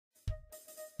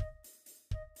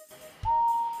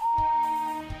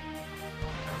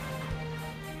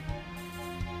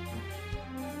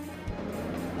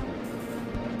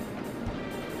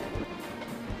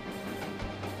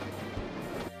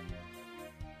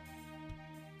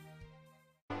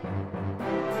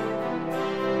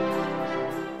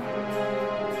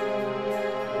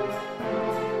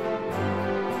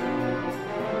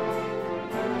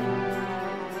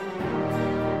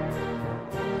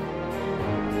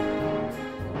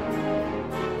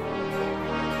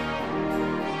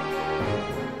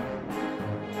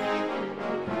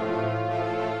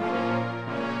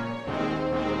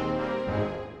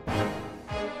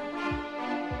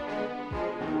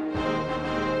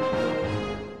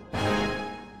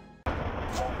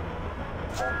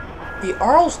The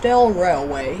Arlesdale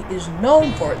Railway is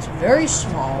known for its very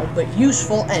small but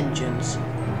useful engines.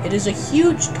 It is a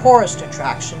huge tourist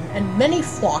attraction, and many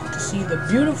flock to see the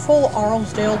beautiful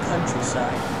Arlesdale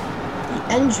countryside.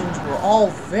 The engines were all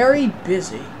very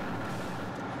busy.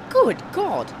 Good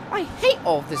God! I hate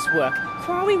all this work.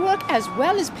 Quarry work as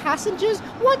well as passengers?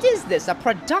 What is this, a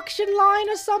production line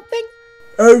or something?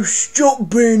 Oh, stop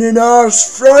being an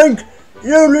arse, Frank!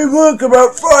 You only work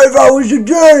about 5 hours a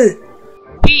day!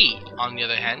 We, on the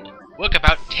other hand, work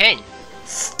about 10.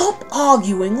 Stop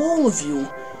arguing, all of you.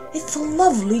 It's a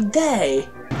lovely day.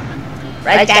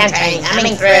 Breakdown train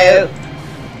coming through.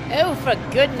 Oh, for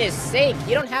goodness sake,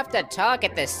 you don't have to talk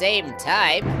at the same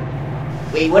time.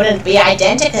 We wouldn't be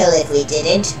identical if we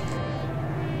didn't.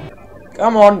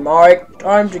 Come on, Mike.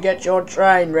 Time to get your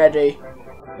train ready.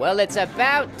 Well, it's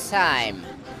about time.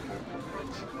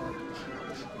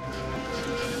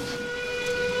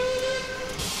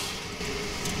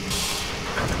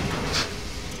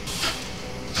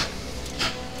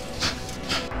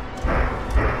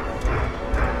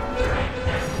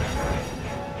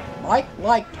 Mike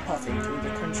liked puffing through the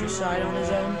countryside on his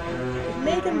own. It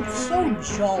made him so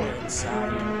jolly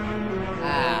inside.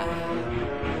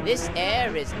 Ah, this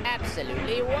air is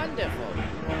absolutely wonderful.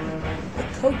 The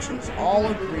coaches all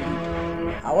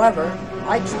agreed. However,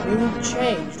 Mike's mood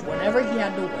changed whenever he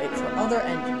had to wait for other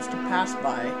engines to pass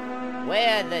by.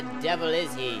 Where the devil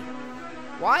is he?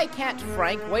 Why can't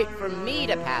Frank wait for me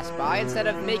to pass by instead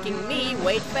of making me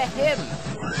wait for him?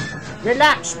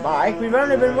 Relax, Mike. We've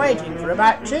only been waiting for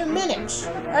about 2 minutes.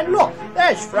 And look,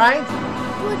 there's Frank.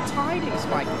 Good tidings,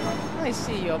 Mike. I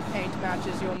see your paint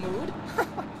matches your mood.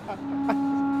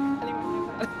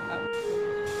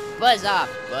 Buzz off,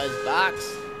 Buzzbox.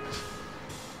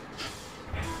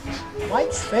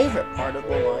 Mike's favorite part of the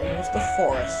line was the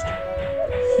forest.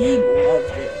 He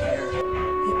loved it here.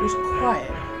 It was quiet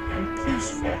and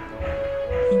peaceful.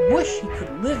 He wished he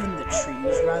could live in the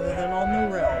trees rather than on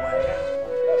the railway.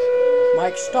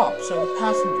 Mike stopped so the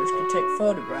passengers could take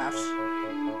photographs.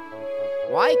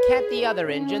 Why can't the other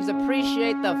engines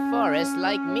appreciate the forest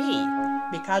like me?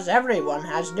 Because everyone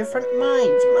has different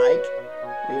minds, Mike.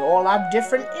 We all have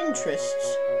different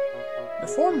interests.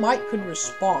 Before Mike could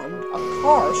respond, a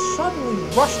car suddenly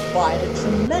rushed by at a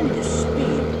tremendous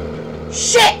speed.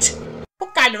 Shit!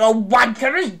 What kind of a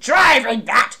wanker is driving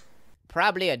that?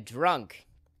 Probably a drunk,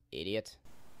 idiot.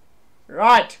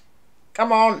 Right.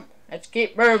 Come on, let's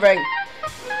keep moving.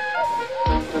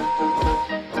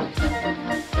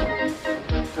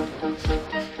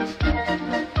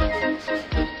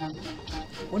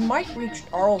 When Mike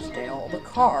reached Arlesdale, the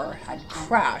car had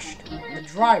crashed, and the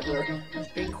driver was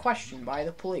being questioned by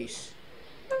the police.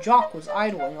 Jock was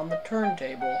idling on the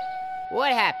turntable.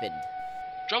 What happened?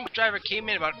 Drunk driver came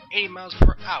in about 80 miles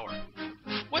per hour.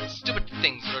 What stupid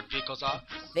things road vehicles are.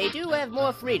 They do have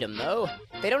more freedom, though.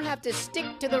 They don't have to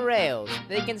stick to the rails.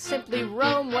 They can simply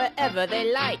roam wherever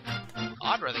they like.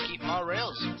 I'd rather keep my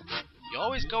rails. You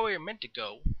always go where you're meant to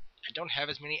go, and don't have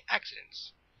as many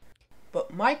accidents.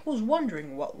 But Mike was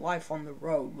wondering what life on the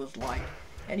road was like,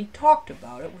 and he talked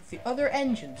about it with the other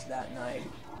engines that night.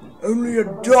 Only a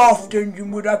daft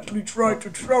engine would actually try to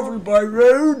travel by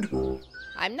road.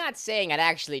 I'm not saying I'd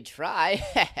actually try.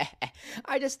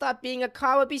 I just thought being a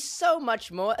car would be so much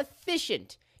more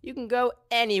efficient. You can go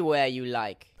anywhere you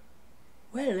like.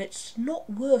 Well, it's not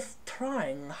worth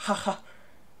trying, haha.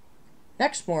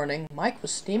 Next morning, Mike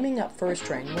was steaming up for his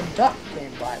train when Duck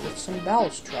came by with some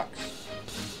ballast trucks.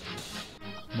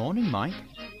 Morning, Mike.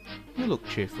 You look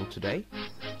cheerful today.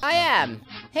 I am.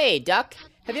 Hey, Duck.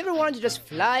 Have you ever wanted to just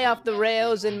fly off the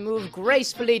rails and move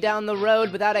gracefully down the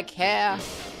road without a care?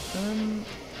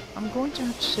 I'm going to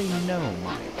have to say no,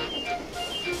 Mike.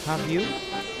 Have you?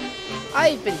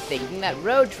 I've been thinking that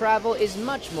road travel is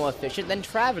much more efficient than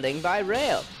traveling by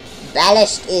rail.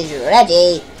 Ballast is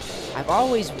ready. I've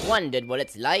always wondered what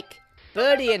it's like.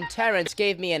 Bertie and Terrence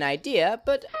gave me an idea,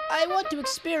 but I want to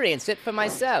experience it for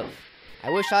myself. I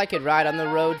wish I could ride on the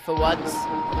road for once.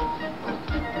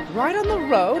 Ride on the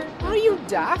road? Are you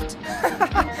daft?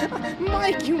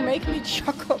 Mike, you make me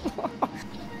chuckle.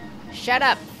 Shut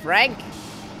up, Frank.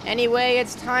 Anyway,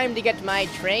 it's time to get my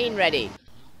train ready.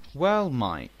 Well,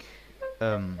 Mike,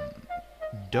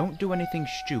 don't do anything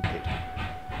stupid.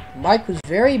 Mike was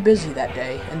very busy that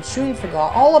day and soon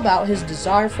forgot all about his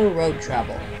desire for road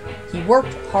travel. He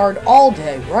worked hard all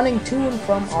day running to and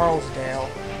from Arlesdale.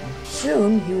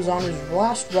 Soon, he was on his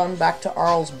last run back to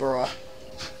Arlesborough.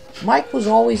 Mike was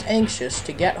always anxious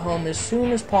to get home as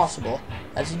soon as possible,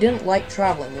 as he didn't like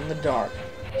traveling in the dark.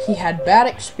 He had bad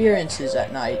experiences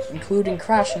at night, including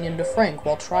crashing into Frank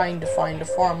while trying to find a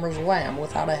farmer's lamb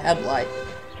without a headlight.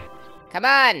 Come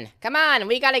on,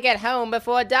 we gotta get home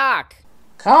before dark.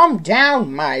 Calm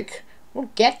down, Mike. We'll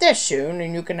get there soon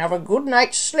and you can have a good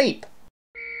night's sleep.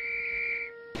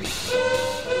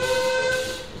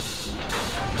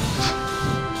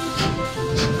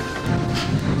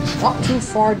 Not too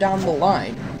far down the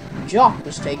line, Jock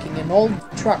was taking an old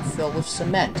truck filled with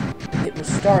cement. It was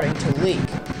starting to leak.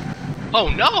 Oh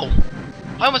no!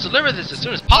 I must deliver this as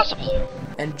soon as possible.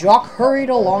 And Jock hurried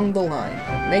along the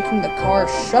line, making the car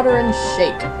shudder and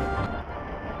shake.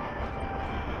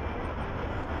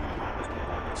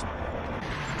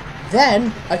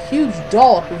 Then, a huge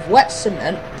dollop of wet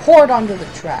cement poured onto the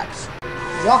tracks.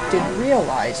 Jock didn't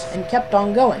realize and kept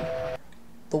on going.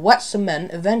 The wet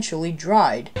cement eventually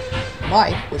dried.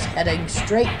 Mike was heading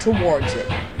straight towards it.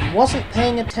 He wasn't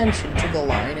paying attention to the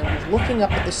line and was looking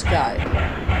up at the sky.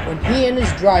 When he and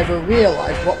his driver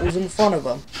realized what was in front of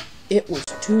them, it was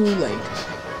too late.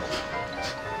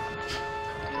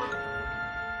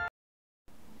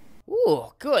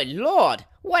 Ooh, good lord,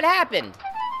 what happened?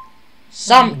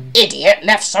 Some idiot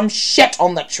left some shit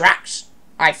on the tracks.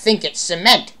 I think it's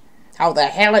cement. How the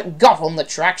hell it got on the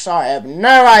tracks, I have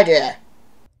no idea.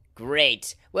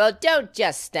 Great. Well, don't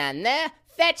just stand there.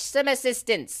 Fetch some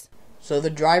assistance. So the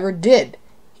driver did.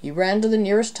 He ran to the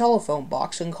nearest telephone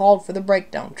box and called for the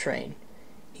breakdown train.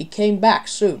 He came back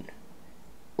soon.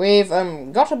 We've,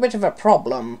 got a bit of a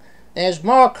problem. There's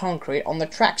more concrete on the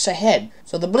tracks ahead,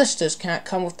 so the blisters can't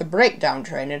come with the breakdown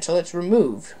train until it's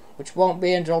removed, which won't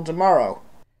be until tomorrow.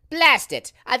 Blast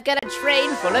it! I've got a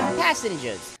train full of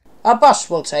passengers. A bus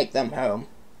will take them home.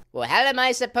 Well, how am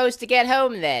I supposed to get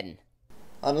home then?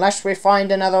 Unless we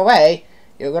find another way,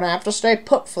 you're gonna have to stay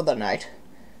put for the night.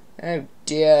 Oh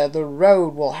dear, the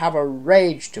road will have a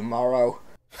rage tomorrow.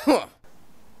 Huh.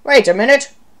 Wait a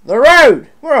minute! The road!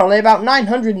 We're only about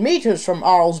 900 meters from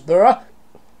Arlesborough.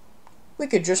 We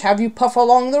could just have you puff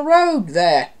along the road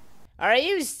there. Are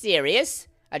you serious?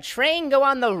 A train go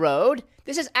on the road?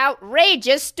 This is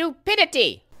outrageous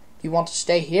stupidity! You want to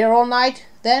stay here all night,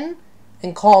 then?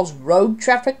 And cause road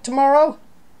traffic tomorrow?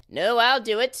 No, I'll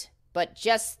do it. But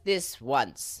just this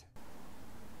once.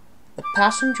 The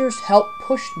passengers helped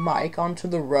push Mike onto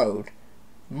the road.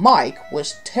 Mike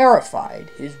was terrified.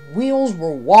 His wheels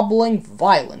were wobbling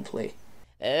violently.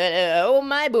 Oh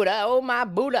my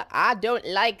Buddha, I don't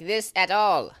like this at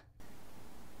all.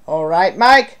 All right,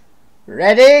 Mike.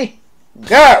 Ready?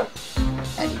 Go!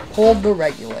 And he pulled the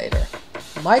regulator.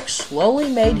 Mike slowly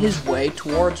made his way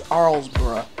towards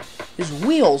Arlesborough. His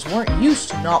wheels weren't used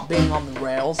to not being on the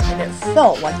rails, and it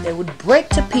felt like they would break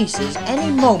to pieces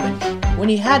any moment. When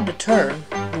he had to turn,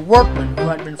 the workman who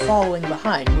had been following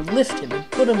behind would lift him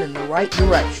and put him in the right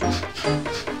direction.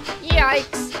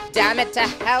 Yikes! Damn it to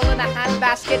hell in a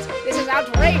handbasket! This is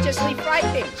outrageously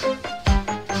frightening!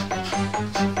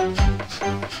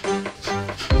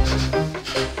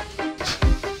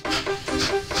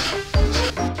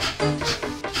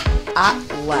 At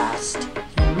last,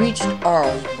 he reached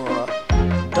Arlesborough.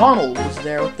 Donald was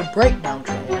there with the breakdown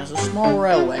train, as a small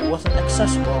railway wasn't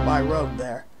accessible by road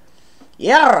there.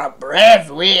 You're a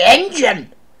brave wee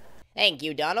engine. Thank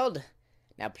you, Donald.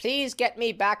 Now please get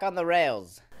me back on the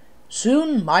rails.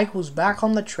 Soon Mike was back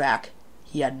on the track.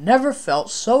 He had never felt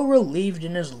so relieved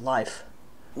in his life.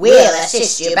 We'll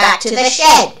assist you back to the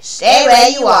shed. Stay where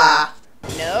you are.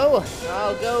 No,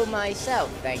 I'll go myself,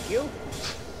 thank you.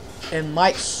 And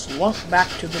Mike slunk back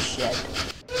to the shed.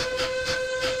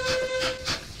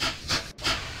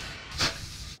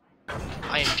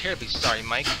 I am terribly sorry,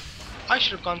 Mike. I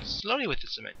should have gone slowly with the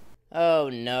cement. Oh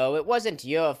no, it wasn't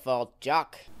your fault,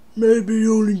 Jock. Maybe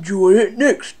you'll enjoy it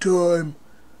next time.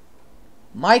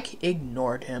 Mike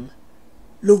ignored him.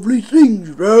 Lovely things,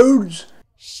 roads.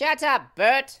 Shut up,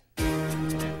 Bert.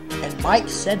 And Mike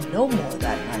said no more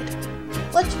that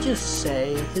night. Let's just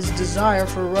say his desire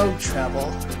for road travel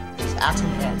was at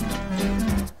an end.